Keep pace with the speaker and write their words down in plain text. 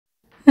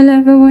Hello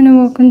everyone and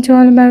welcome to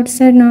All About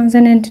Sad News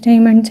and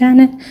Entertainment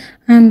channel.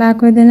 I'm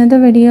back with another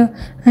video,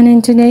 and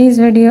in today's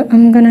video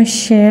I'm gonna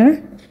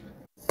share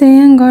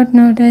Taehyung got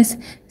notice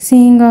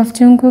seeing off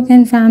Jungkook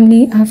and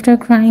family after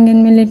crying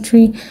in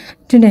military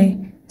today.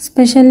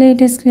 Special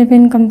latest clip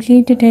in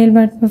complete detail,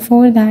 but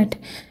before that,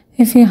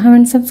 if you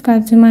haven't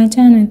subscribed to my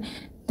channel,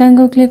 then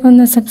go click on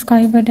the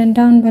subscribe button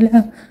down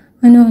below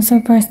and also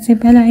press the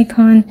bell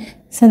icon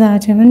so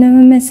that you will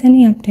never miss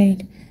any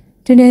update.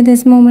 Today,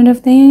 this moment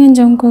of Taehyung and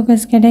Jungkook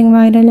is getting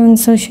viral on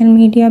social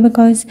media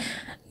because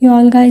you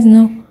all guys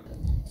know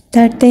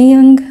that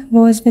Taehyung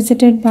was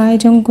visited by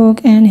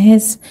Jungkook and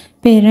his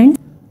parents.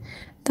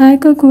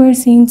 Taehyung were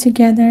seen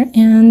together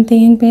and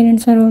Taehyung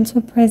parents were also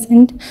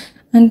present,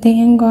 and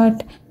Taehyung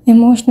got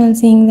emotional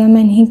seeing them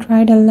and he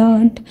cried a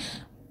lot,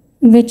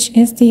 which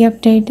is the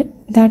update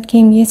that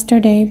came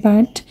yesterday.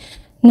 But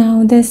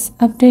now this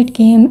update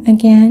came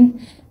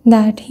again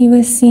that he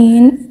was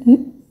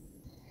seeing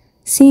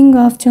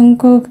off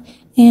Jungkook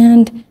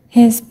and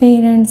his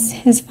parents,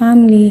 his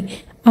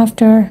family,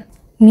 after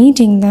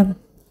meeting them.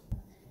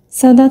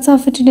 So that's all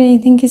for today.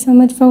 Thank you so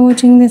much for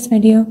watching this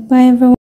video. Bye everyone.